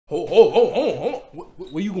Hold on.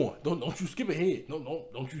 Where you going? Don't you skip ahead. No,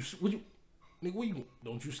 don't you. Nigga, where you going?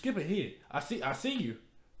 Don't you skip ahead. I see you.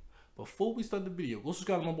 Before we start the video, go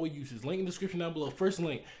subscribe to my boy Uses. Link in the description down below. First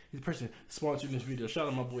link, he's the person sponsoring this video. Shout out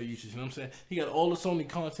to my boy Uses. You know what I'm saying? He got all the Sony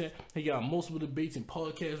content. He got multiple debates and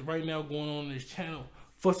podcasts right now going on this channel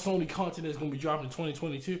for Sony content that's going to be dropping in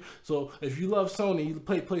 2022. So if you love Sony, you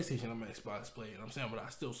play PlayStation, I'm an Xbox player. You know what I'm saying? But I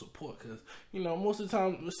still support because, you know, most of the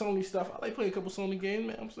time with Sony stuff, I like playing a couple Sony games,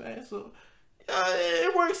 man. You know what I'm saying? So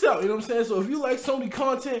it works out, you know what I'm saying? So if you like Sony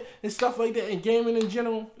content and stuff like that and gaming in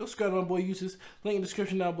general, go subscribe to my boy Uses. Link in the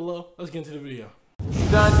description down below. Let's get into the video.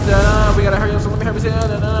 Dun, dun, we gotta hurry up, so let me hurry up.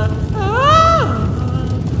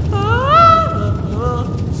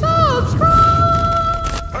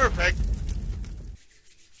 Subscribe! Perfect.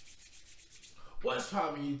 What's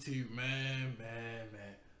poppin' YouTube, man?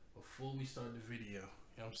 Before we start the video, you know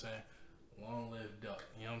what I'm saying? Long live Duck,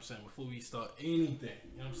 you know what I'm saying? Before we start anything,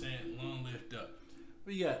 you know what I'm saying? Long live Duck.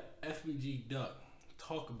 We got FBG Duck.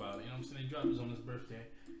 Talk about it, you know what I'm saying? They dropped this on his birthday.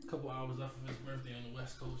 A couple hours off of his birthday on the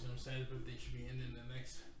West Coast, you know what I'm saying? His birthday should be ending in the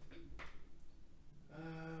next,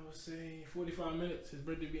 let's say 45 minutes. His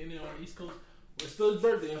birthday be in there on the East Coast. But it's still his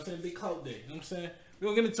birthday, you know what I'm saying? Big clout day, you know what I'm saying? We're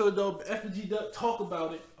gonna get into it though. FBG Duck, talk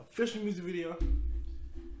about it. Official music video.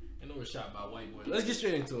 And it was shot by a white boy. Let's get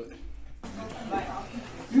straight into it.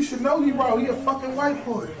 You should know he bro. He a fucking white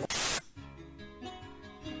boy.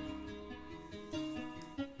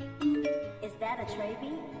 Is that a Trey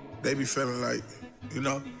beat? They be feeling like, you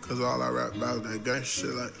know, cause all I rap about is that gang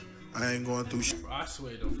shit. Like I ain't going through shit. Bro, I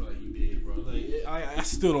swear it don't feel like you did, bro. Like I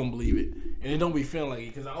still don't believe it, and it don't be feeling like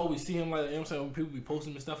it, cause I always see him like, you know what I'm saying, when people be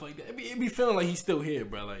posting and stuff like that. It be feeling like he's still here,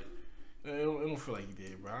 bro. Like it don't feel like he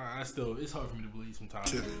did, bro. I still, it's hard for me to believe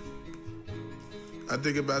sometimes. Shit. I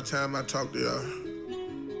think about time I talk to y'all.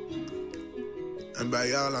 And by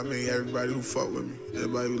y'all, I mean everybody who fuck with me.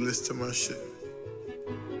 Everybody who listen to my shit.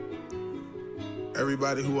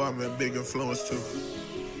 Everybody who I'm a big influence to.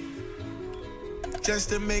 Just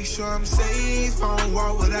to make sure I'm safe, I don't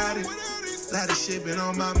walk without it. Lot of shit been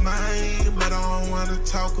on my mind, but I don't wanna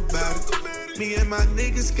talk about it. Me and my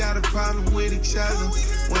niggas got a problem with each other.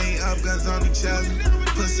 We ain't up guns on each other.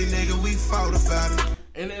 Pussy nigga, we fought about it.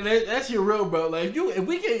 And that's your real, bro. Like if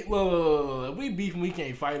we can't, if we beef and we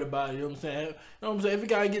can't fight about it, you know what I'm saying? You know what I'm saying? If we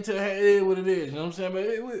gotta get to the head, it is what it is. You know what I'm saying? But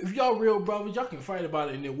if y'all real brothers, y'all can fight about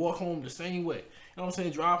it and then walk home the same way. You know what I'm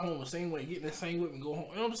saying? Drive home the same way, get in the same whip and go home.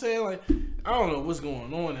 You know what I'm saying? Like I don't know what's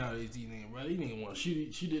going on nowadays, these niggas, bro. These niggas want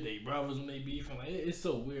to shoot their brothers when they beefing. Like it's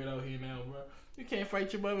so weird out here now, bro. You can't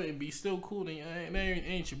fight your brother and be still cool. Then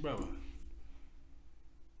ain't your brother.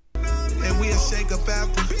 And we'll shake up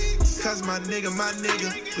after, cause my nigga,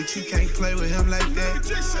 but you can't play with him like that,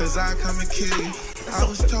 cause I come and kill you. I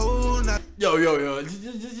was told not. Yo,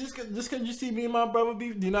 just cause you see me and my brother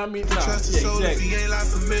beef, do not mean nah. Trust the soul if he ain't like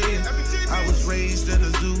familiar. I was raised in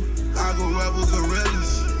a zoo, I go rebel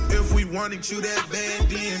gorillas. If we wanted you that bad,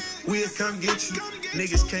 then we'll come get you.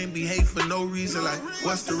 Niggas can't behave for no reason, like,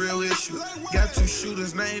 what's the real issue? Got two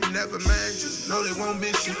shooters, name, never mind, just know they won't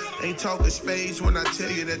miss you. Ain't talking spades when I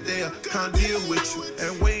tell you that they'll come deal with you.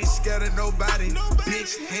 And we ain't scared of nobody,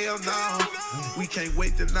 bitch, hell no. We can't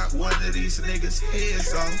wait to knock one of these niggas'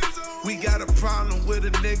 heads off. We got a problem with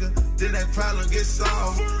a nigga, then that problem gets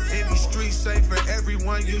solved. In these streets, safe for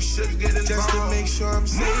everyone, you should get involved. Just to make sure I'm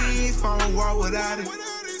safe, I don't walk without it.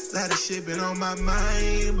 Lot of shit been on my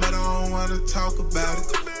mind, but I don't wanna talk about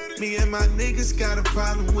it. Me and my niggas got a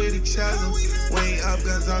problem with each other. We ain't up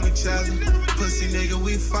guns on each other. Pussy nigga,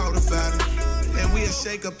 we fought about it. And we'll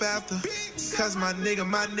shake up after, cause my nigga,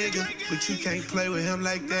 but you can't play with him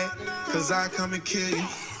like that, cause I come and kill you.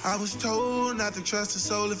 I was told not to trust a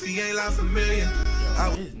soul if he ain't like familiar.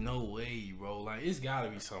 There's no way, bro. Like it's gotta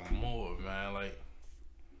be something more, man. Like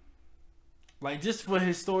just for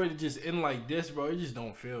his story to just end like this, bro, it just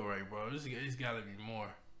don't feel right, bro. It's gotta be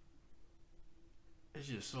more. It's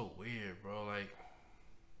just so weird, bro. Like,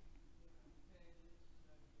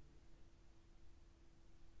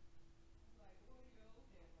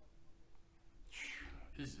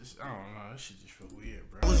 it's just, I don't know. This shit just feel weird,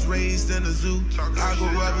 bro. I was raised in a zoo. I go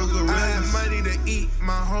rebel gorillas. I had money to eat.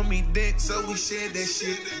 My homie did, so we shared that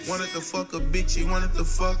shit. Wanted to fuck a bitch, he wanted to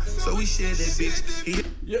fuck, so we shared that bitch.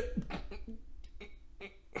 Yep.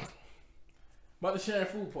 About the sharing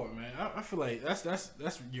food part, man. I feel like that's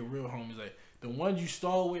your real homies. Like the ones you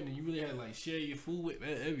stall with and you really had like share your food with.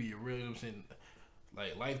 That'd be your real. You know what I'm saying?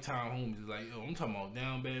 Like lifetime homies. Like yo, I'm talking about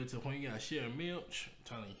down bad to the point you gotta share a meal. I'm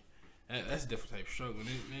telling you, that's a different type of struggle. Man,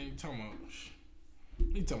 you talking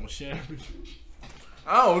about sharing.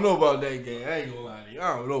 I don't know about that game. I ain't gonna lie to you.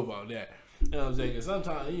 I don't know about that. You know what I'm saying? Cause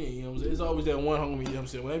sometimes, you know what I'm saying, it's always that one homie, you know what I'm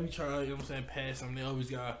saying, whenever you try, you know what I'm saying, pass them, they always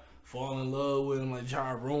gotta fall in love with him, like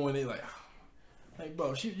try to ruin it, like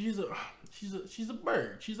bro, she's a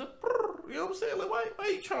bird, she's a brr, you know what I'm saying? Like why are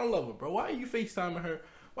you trying to love her, bro? Why are you FaceTiming her?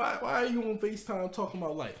 Why are you on FaceTime talking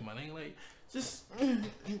about life, man? Ain't like just you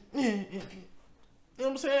know what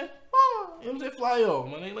I'm saying? Oh, you know what I'm saying? Fly off,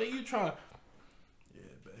 man. Ain't like you trying. Yeah,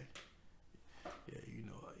 babe. Yeah, you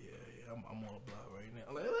know, yeah. I'm on a block right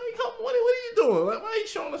now. Like come on, what are you doing? Like, why are you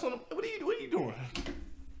showing us on the? What are you doing?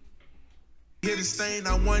 Hit a stain,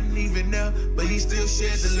 I wasn't even there, but he still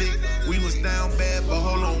shared the lick. We was down bad, but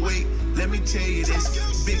hold on, wait. Let me tell you this,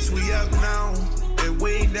 bitch, we up now, and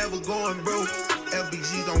we ain't never going broke.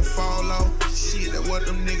 FBG gon' fall off, shit, that what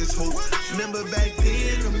them niggas hope. Remember back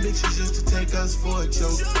then, them bitches used to take us for a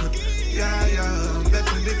joke. Yeah, bet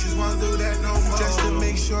them bitches won't do that no more. Just to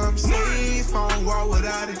make sure I'm safe, I don't walk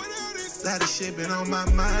without it. Lot of shit been on my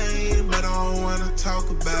mind, but I don't wanna talk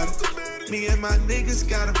about it. Me and my niggas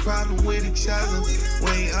got a problem with each other.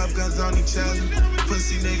 We ain't up guns on each other.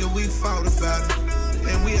 Pussy nigga, we fought about it.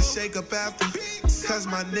 And we'll shake up after. Cause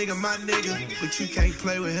my nigga, but you can't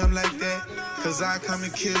play with him like that. Cause I come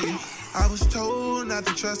and kill you. I was told not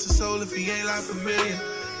to trust a soul if he ain't like familiar.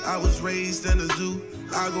 I was raised in a zoo.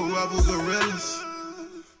 I grew up with gorillas.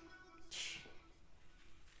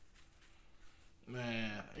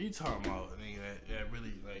 Man, you talking about a nigga that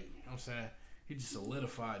really, like, you know what I'm saying? He just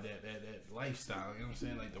solidified that lifestyle, you know what I'm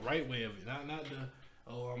saying? Like the right way of it. Not the,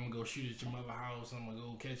 oh, I'm gonna go shoot at your mother's house, I'm gonna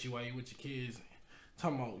go catch you while you with your kids.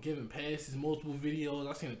 Talking about giving passes, multiple videos.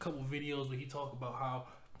 I seen a couple videos where he talk about how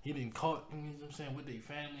he didn't caught, you know what I'm saying, with their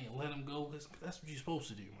family and let them go. Cause that's what you're supposed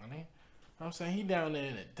to do, my nigga. You know what I'm saying? He down there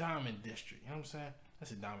in the Diamond District, you know what I'm saying?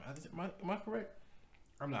 That's a Diamond. Am I correct?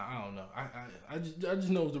 I don't know. I just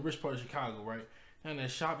know it's the rich part of Chicago, right? Down there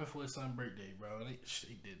shopping for his son's birthday, bro. They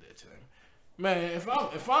did that to him. Man, if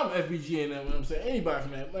I'm FBG and them, you know what I'm saying, anybody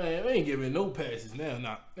from that, man, they ain't giving no passes now.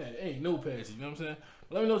 Nah, man, ain't no passes, you know what I'm saying?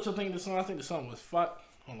 But let me know what y'all think of the song. I think the song was fire.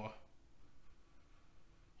 Hold on.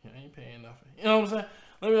 Yeah, I ain't paying nothing. You know what I'm saying?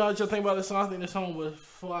 Let me know what y'all think about the song. I think the song was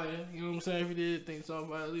fire. You know what I'm saying? If you did think the song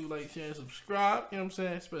was fire, leave a like, share, and subscribe. You know what I'm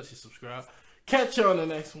saying? Especially subscribe. Catch y'all on the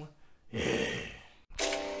next one. Yeah.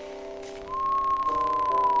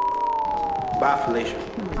 Bye, Felicia.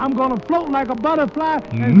 I'm gonna float like a butterfly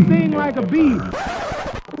and sing like a bee.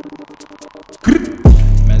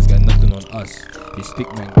 Man's got nothing on us. His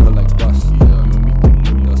stick man go like dust. You and me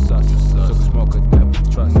can no sus. So smoke could never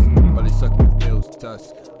trust. But they suck with bills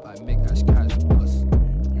dust. I make ash cash plus.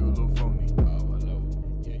 You a little phony. Oh, hello.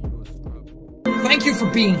 Yeah, you a scrub. Thank you for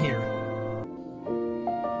being here.